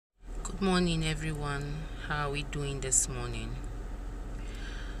Good morning, everyone. How are we doing this morning?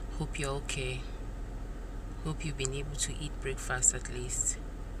 Hope you're okay. Hope you've been able to eat breakfast at least.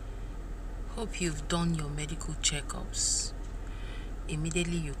 Hope you've done your medical checkups.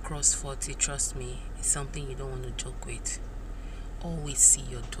 Immediately you cross 40, trust me, it's something you don't want to joke with. Always see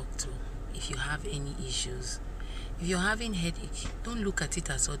your doctor if you have any issues. If you're having headache, don't look at it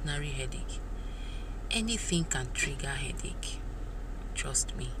as ordinary headache. Anything can trigger headache.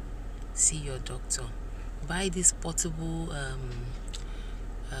 Trust me. See your doctor. Buy this portable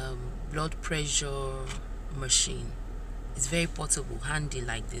blood pressure machine. It's very portable, handy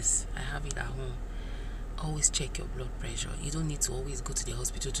like this. I have it at home. Always check your blood pressure. You don't need to always go to the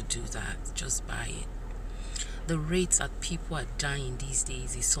hospital to do that. Just buy it. The rates that people are dying these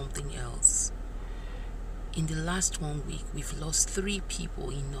days is something else. In the last 1 week, we've lost 3 people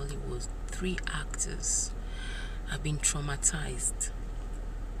in Nollywood. 3 actors have been traumatized.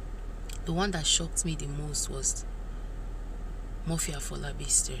 The one that shocked me the most was Murphy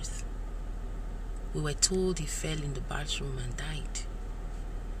Afolabi's death. We were told he fell in the bathroom and died.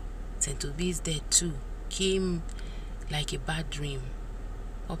 St. Obi's death too came like a bad dream.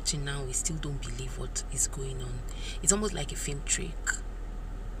 Up to now, we still don't believe what is going on. It's almost like a film trick.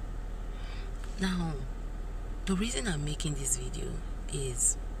 Now, the reason I'm making this video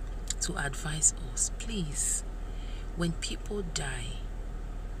is to advise us, please, when people die,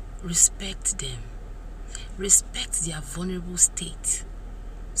 respect them. Respect their vulnerable state.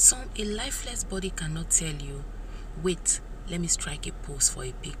 A lifeless body cannot tell you, wait, let me strike a pose for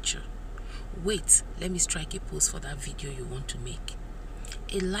a picture. Wait, let me strike a pose for that video you want to make.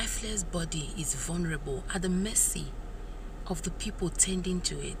 A lifeless body is vulnerable at the mercy of the people tending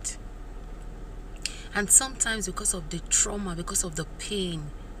to it. And sometimes because of the trauma, because of the pain,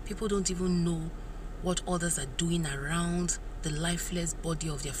 people don't even know what others are doing around the lifeless body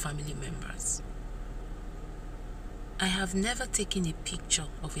of their family members. I have never taken a picture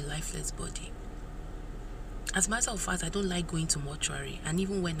of a lifeless body. As a matter of fact, I don't like going to mortuary, and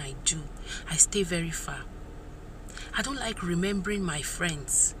even when I do, I stay very far. I don't like remembering my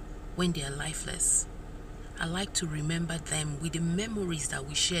friends when they are lifeless. I like to remember them with the memories that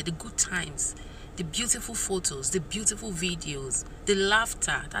we share, the good times, the beautiful photos, the beautiful videos, the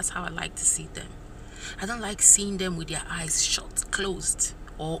laughter. That's how I like to see them. I don't like seeing them with their eyes shut, closed,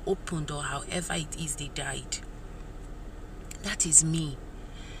 or opened, or however it is they died. That is me.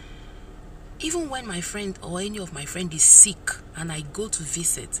 Even when my friend or any of my friend is sick and I go to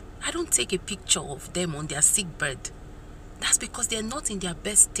visit, I don't take a picture of them on their sick bed. That's because they're not in their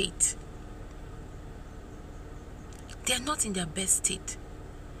best state. They're not in their best state.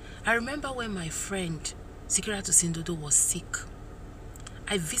 I remember when my friend Sikiratu Sindodo was sick.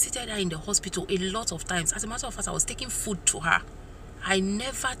 I visited her in the hospital a lot of times. As a matter of fact, I was taking food to her. I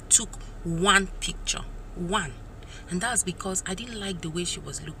never took one picture. One. And that's because I didn't like the way she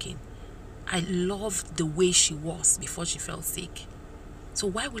was looking. I loved the way she was before she fell sick. So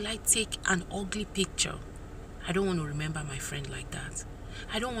why will I take an ugly picture? I don't want to remember my friend like that.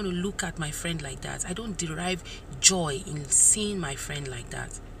 I don't want to look at my friend like that. I don't derive joy in seeing my friend like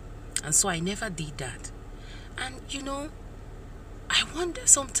that. And so I never did that. And you know, I wonder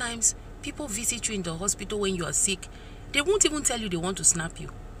sometimes people visit you in the hospital when you are sick. They won't even tell you they want to snap you.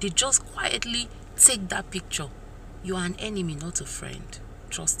 They just quietly take that picture. You are an enemy, not a friend.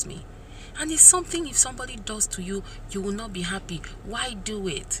 Trust me. And it's something if somebody does to you, you will not be happy. Why do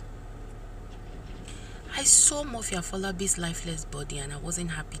it? I saw Murphy Afolabi's lifeless body and I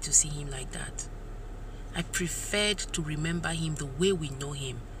wasn't happy to see him like that. I preferred to remember him the way we know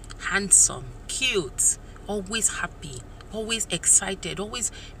him. Handsome, cute, always happy, always excited,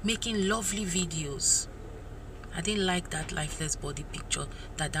 always making lovely videos. I didn't like that lifeless body picture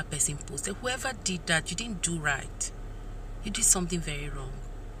that person posted. Whoever did that, you didn't do right. You did something very wrong.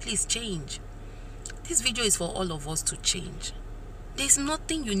 Please change. This video is for all of us to change. There's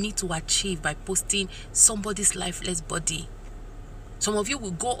nothing you need to achieve by posting somebody's lifeless body. Some of you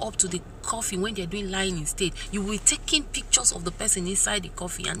will go up to the coffin when they're doing lying in state. You will be taking pictures of the person inside the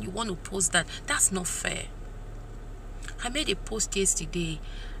coffin and you want to post that. That's not fair. I made a post yesterday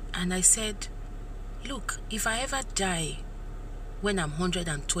and I said, look, if I ever die when I'm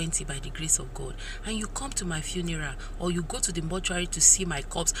 120 by the grace of God, and you come to my funeral or you go to the mortuary to see my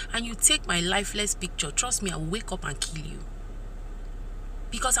corpse and you take my lifeless picture, trust me, I will wake up and kill you.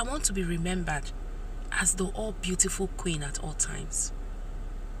 Because I want to be remembered as the all-beautiful queen at all times.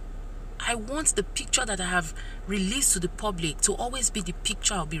 I want the picture that I have released to the public to always be the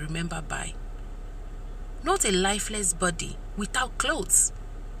picture I'll be remembered by. Not a lifeless body without clothes.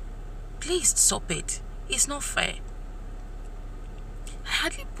 Please stop it. It's not fair. I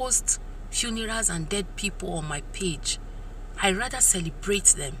hardly post funerals and dead people on my page. I rather celebrate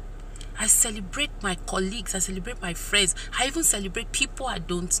them. I celebrate my colleagues, I celebrate my friends, I even celebrate people I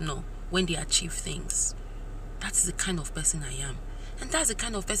don't know when they achieve things. That is the kind of person I am. And that's the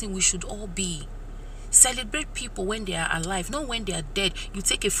kind of person we should all be. Celebrate people when they are alive, not when they are dead. You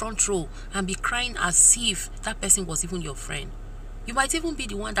take a front row and be crying as if that person was even your friend. You might even be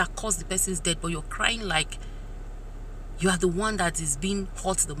the one that caused the person's death, but you're crying like you are the one that is being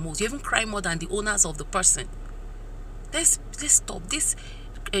hurt the most. You even cry more than the owners of the person. Let's stop. This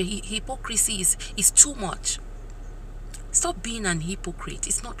hypocrisy is too much. Stop being an hypocrite.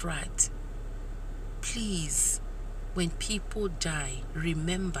 It's not right. Please, when people die,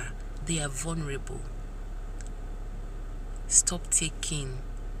 remember they are vulnerable. Stop taking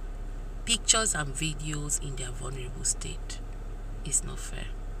pictures and videos in their vulnerable state. It's not fair.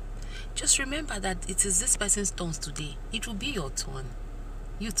 Just remember that it is this person's turn today. It will be your turn.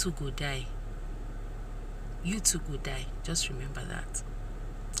 You too go die. You too go die. Just remember that.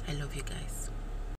 I love you guys.